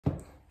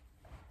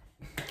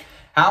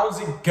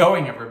How's it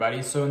going,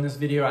 everybody? So in this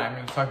video, I'm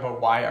going to talk about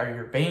why are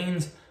your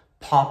veins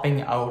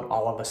popping out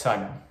all of a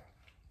sudden.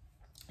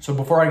 So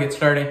before I get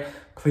started,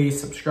 please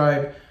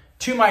subscribe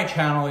to my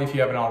channel if you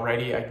haven't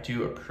already. I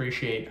do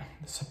appreciate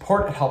the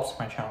support. It helps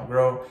my channel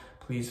grow.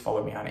 Please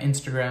follow me on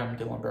Instagram,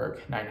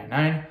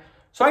 Dylanberg999.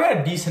 So I got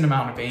a decent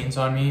amount of veins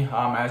on me.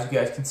 As you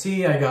guys can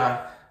see, I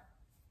got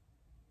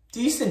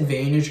decent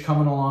veinage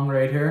coming along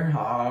right here.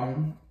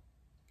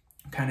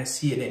 Kind of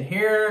see it in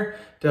here.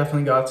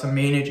 Definitely got some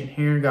veinage in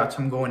here, got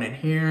some going in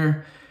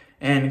here,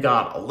 and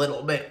got a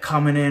little bit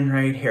coming in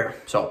right here.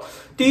 So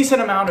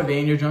decent amount of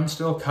veinage. I'm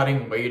still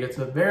cutting weight. It's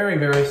a very,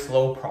 very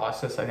slow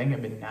process. I think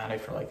I've been at it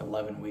for like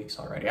 11 weeks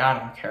already. I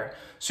don't care.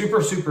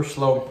 Super, super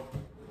slow.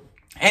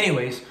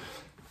 Anyways,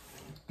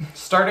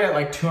 started at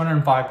like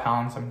 205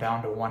 pounds. I'm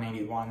down to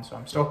 181, so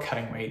I'm still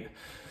cutting weight.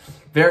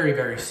 Very,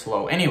 very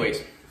slow.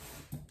 Anyways,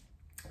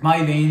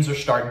 my veins are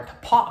starting to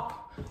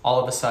pop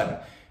all of a sudden.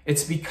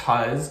 It's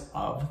because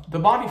of the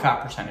body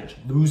fat percentage,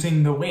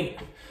 losing the weight.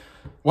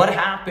 What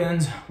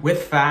happens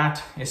with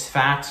fat is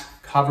fat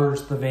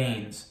covers the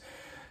veins.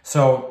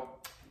 So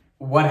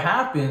what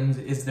happens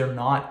is they're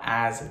not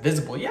as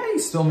visible. Yeah, you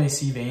still may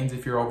see veins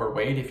if you're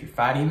overweight, if you're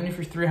fat, even if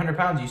you're 300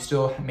 pounds, you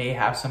still may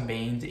have some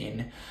veins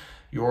in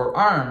your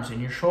arms, in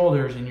your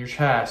shoulders, in your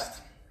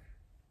chest.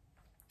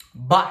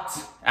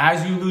 But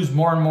as you lose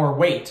more and more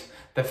weight,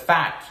 the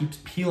fat keeps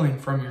peeling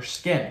from your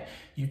skin.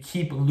 You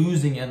keep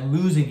losing and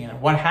losing it.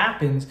 And what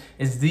happens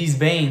is these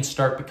veins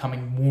start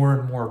becoming more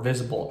and more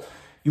visible.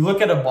 You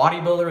look at a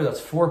bodybuilder that's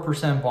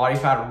 4% body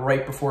fat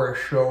right before a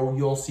show,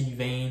 you'll see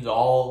veins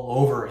all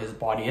over his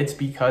body. It's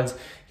because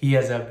he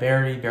has a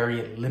very,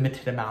 very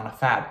limited amount of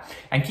fat.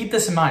 And keep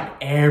this in mind,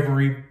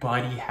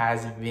 everybody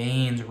has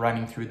veins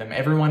running through them.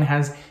 Everyone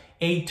has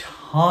a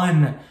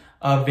ton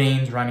of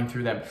veins running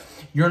through them.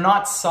 You're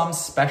not some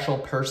special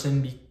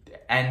person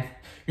and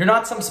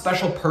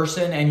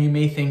you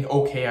may think,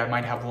 okay, I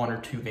might have 1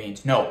 or 2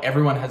 veins. No,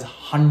 everyone has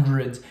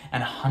hundreds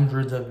and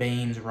hundreds of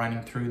veins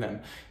running through them.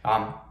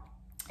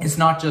 It's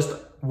not just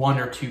 1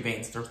 or 2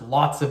 veins. There's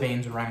lots of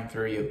veins running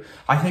through you.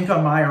 I think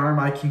on my arm,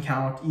 I can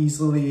count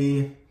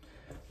easily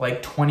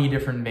like 20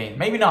 different veins.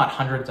 Maybe not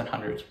hundreds and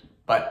hundreds,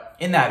 but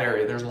in that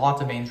area, there's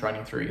lots of veins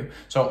running through you.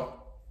 So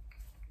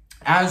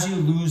as you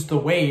lose the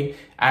weight,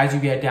 as you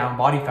get down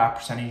body fat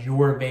percentage,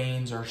 your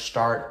veins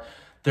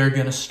they're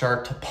gonna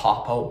start to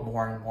pop out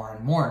more and more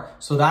and more.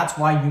 So that's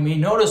why you may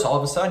notice all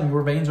of a sudden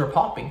your veins are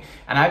popping.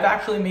 And I've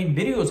actually made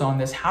videos on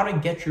this, how to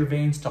get your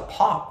veins to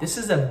pop. This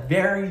is a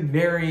very,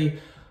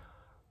 very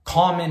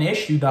common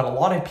issue that a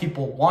lot of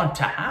people want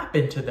to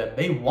happen to them.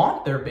 They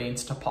want their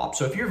veins to pop.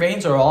 So if your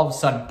veins are all of a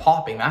sudden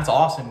popping, that's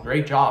awesome,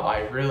 great job.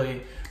 I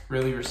really,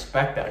 really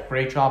respect that.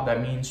 Great job. That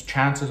means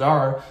chances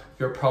are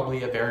you're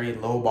probably a very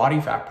low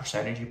body fat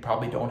percentage. You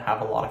probably don't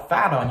have a lot of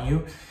fat on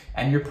you,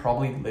 and you're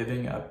probably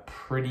living a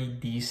pretty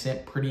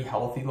decent, pretty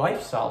healthy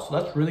lifestyle. So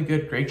that's really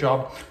good. Great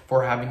job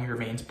for having your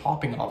veins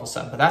popping all of a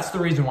sudden. But that's the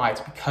reason why. It's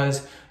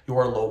because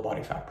you're low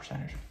body fat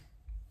percentage.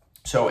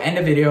 So end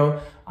of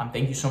video.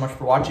 Thank you so much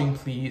for watching.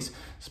 Please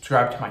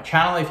subscribe to my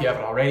channel if you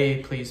haven't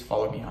already. Please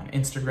follow me on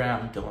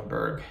Instagram,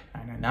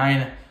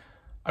 Dylanberg999.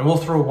 I will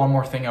throw one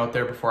more thing out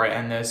there before I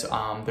end this.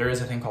 There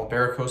is a thing called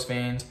varicose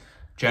veins,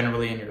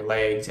 generally in your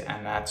legs,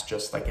 and that's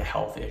just like a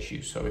health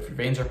issue. So if your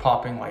veins are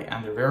popping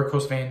and they're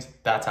varicose veins,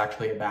 that's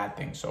actually a bad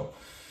thing. So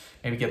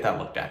maybe get that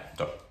looked at.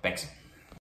 So thanks.